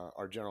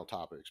our general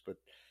topics.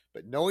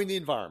 But knowing the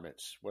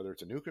environments, whether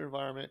it's a nuclear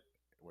environment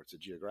or it's a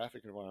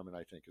geographic environment,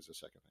 I think is the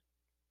second thing.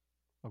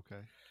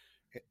 Okay.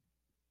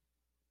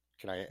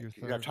 Can I?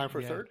 You have time for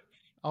a third?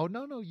 Oh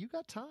no, you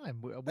got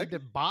time. We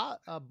did Bob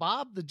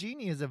the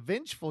genie is a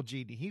vengeful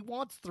genie. He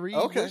wants 3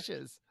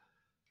 wishes.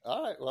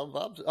 All right. Well,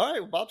 Bob's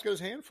got his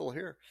handful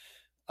here.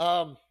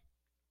 Third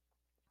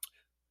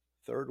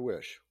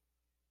wish.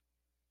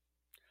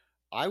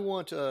 I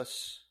want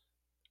us.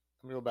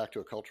 I'm going to go back to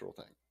a cultural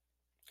thing.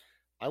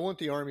 I want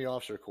the Army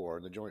Officer Corps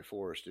and the Joint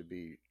Force to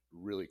be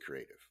really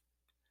creative.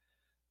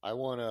 I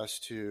want us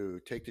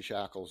to take the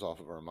shackles off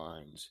of our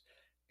minds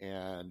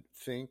and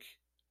think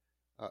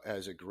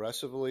as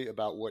aggressively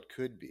about what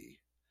could be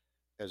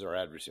as our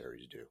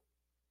adversaries do.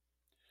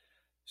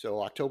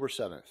 So October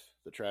 7th,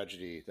 the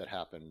tragedy that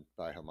happened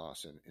by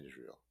Hamas in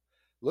Israel.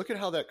 Look at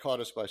how that caught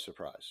us by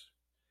surprise.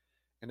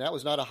 And that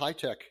was not a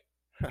high-tech,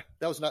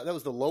 that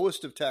was the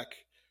lowest of tech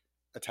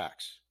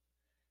attacks,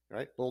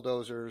 right?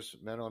 Bulldozers,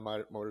 men on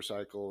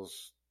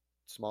motorcycles,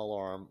 small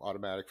arm,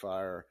 automatic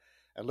fire.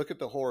 And look at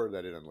the horror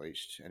that it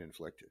unleashed and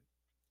inflicted.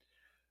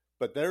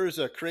 But there is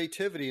a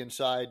creativity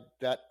inside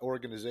that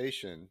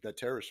organization, that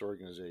terrorist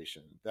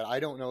organization, that I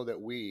don't know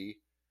that we,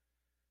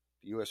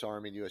 the U.S.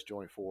 Army and U.S.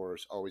 Joint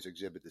Force, always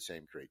exhibit the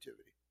same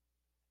creativity.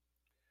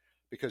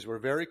 Because we're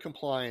very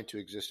compliant to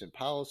existing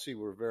policy.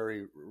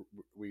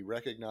 We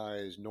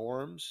recognize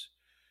norms.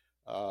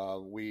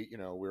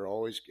 We're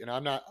always, and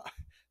I'm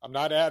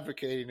not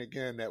advocating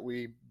again that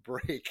we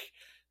break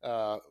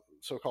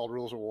so-called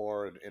rules of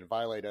war and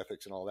violate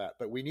ethics and all that.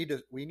 But we need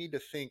to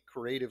think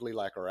creatively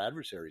like our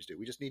adversaries do.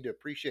 We just need to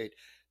appreciate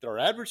that our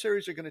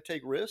adversaries are going to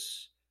take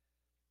risks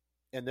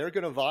and they're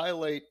going to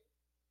violate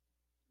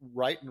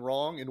right and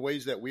wrong in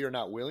ways that we are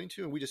not willing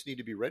to, and we just need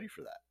to be ready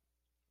for that.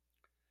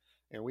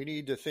 And we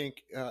need to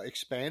think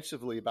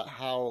expansively about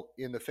how,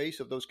 in the face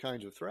of those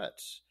kinds of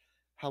threats,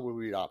 how would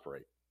we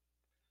operate?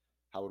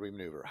 How would we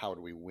maneuver? How would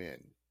we win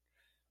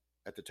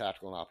at the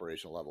tactical and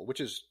operational level,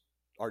 which is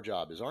our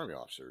job as Army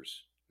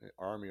officers.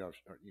 Our Army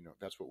officers,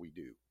 that's what we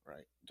do,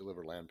 right?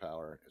 Deliver land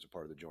power as a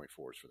part of the joint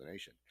force for the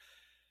nation.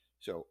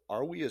 So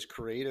are we as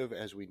creative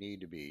as we need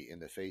to be in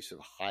the face of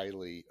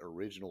highly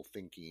original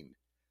thinking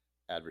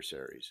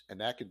adversaries? And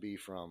that could be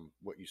from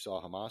what you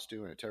saw Hamas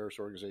do and terrorist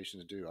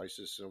organizations do,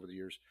 ISIS over the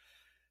years,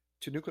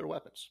 to nuclear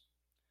weapons.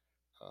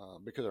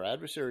 Because our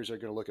adversaries are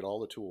going to look at all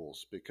the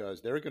tools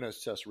because they're going to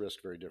assess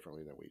risk very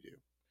differently than we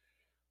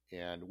do.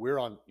 And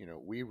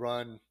we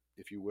run,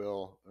 if you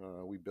will,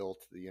 we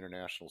built the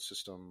international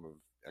system of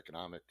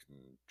economic and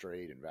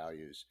trade and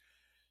values.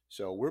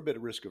 So we're a bit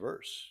risk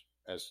averse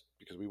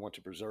because we want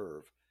to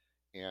preserve,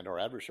 and our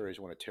adversaries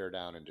want to tear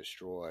down and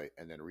destroy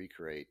and then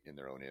recreate in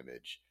their own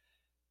image.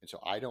 And so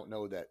I don't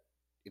know that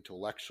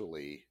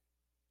intellectually,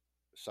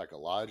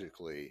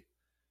 psychologically,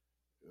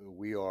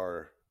 we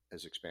are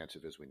as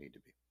expansive as we need to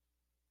be.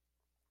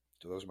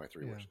 So those are my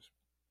 3 wishes.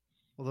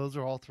 Well, those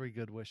are all 3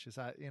 good wishes.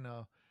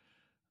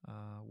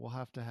 We'll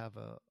have to have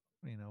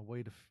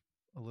wait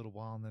a little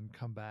while and then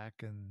come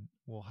back and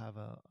we'll have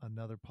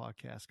another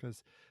podcast,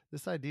 because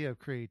this idea of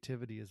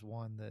creativity is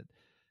one that,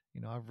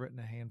 I've written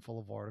a handful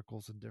of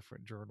articles in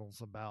different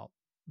journals about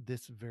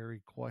this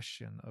very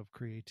question of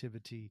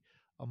creativity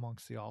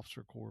amongst the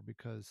officer corps,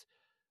 because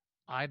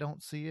I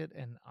don't see it.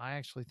 And I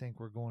actually think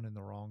we're going in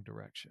the wrong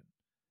direction.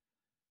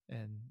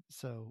 And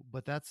so,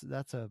 but that's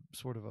a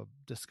sort of a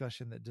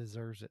discussion that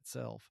deserves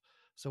itself.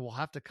 So we'll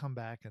have to come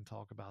back and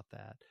talk about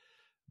that.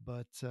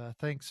 But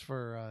thanks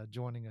for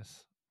joining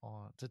us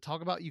to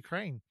talk about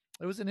Ukraine.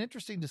 It was an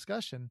interesting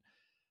discussion.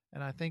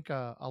 And I think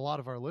a lot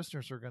of our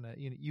listeners are going to,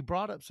 you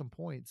brought up some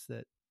points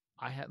that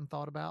I hadn't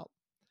thought about.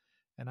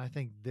 And I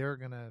think they're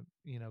going to,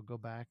 go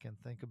back and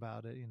think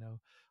about it,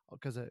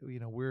 because,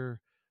 we're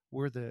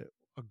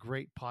a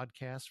great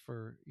podcast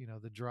for,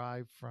 the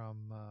drive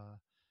from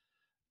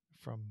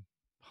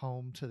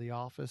home to the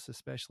office,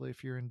 especially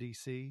if you're in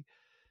DC.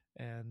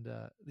 And,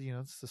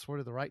 it's the sort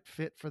of the right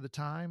fit for the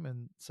time.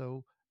 And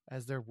so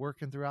as they're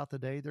working throughout the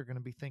day, they're going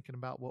to be thinking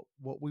about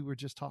what we were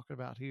just talking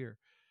about here.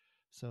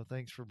 So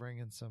thanks for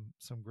bringing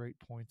some great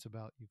points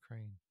about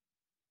Ukraine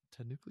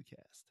to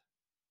Nuclecast.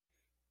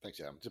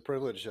 Thanks, Adam. It's a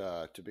privilege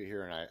to be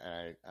here,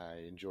 and I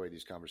enjoy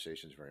these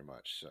conversations very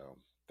much. So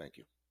thank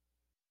you.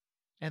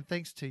 And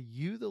thanks to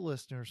you, the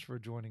listeners, for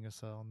joining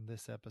us on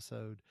this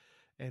episode.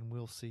 And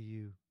we'll see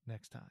you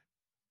next time.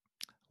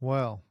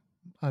 Well,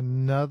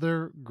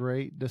 another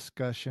great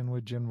discussion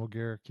with General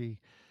Gericke.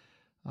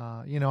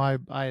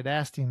 I had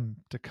asked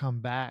him to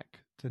come back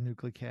to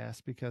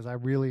Nuclecast because I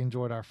really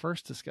enjoyed our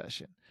first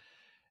discussion.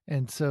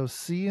 And so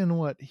seeing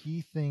what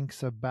he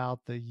thinks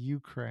about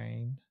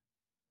Ukraine,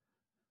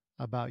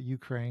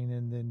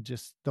 and then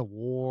just the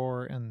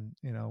war and,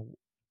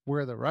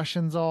 where the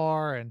Russians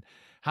are and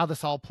how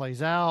this all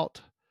plays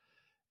out,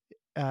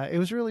 it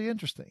was really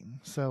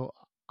interesting. So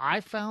I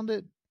found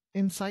it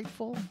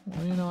insightful.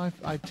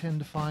 I tend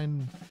to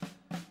find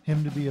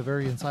him to be a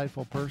very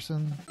insightful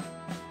person.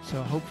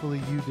 So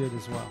hopefully you did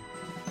as well.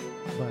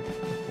 But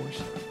of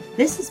course,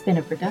 This has been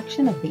a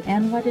production of the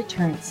ANWA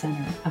Deterrence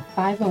Center, a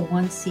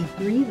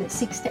 501c3 that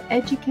seeks to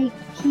educate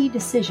key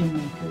decision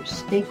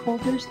makers,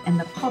 stakeholders, and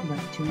the public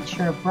to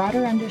ensure a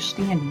broader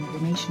understanding of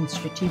the nation's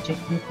strategic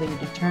nuclear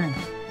deterrent.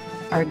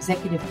 Our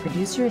executive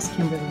producer is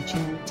Kimberly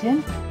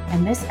Charrington,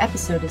 and this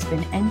episode has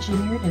been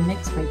engineered and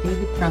mixed by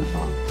David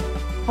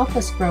Krumthal. Help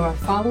us grow our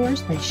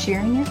followers by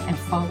sharing it and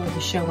follow the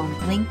show on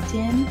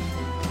LinkedIn,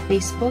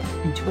 Facebook,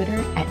 and Twitter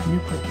at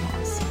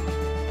Nuclearcast.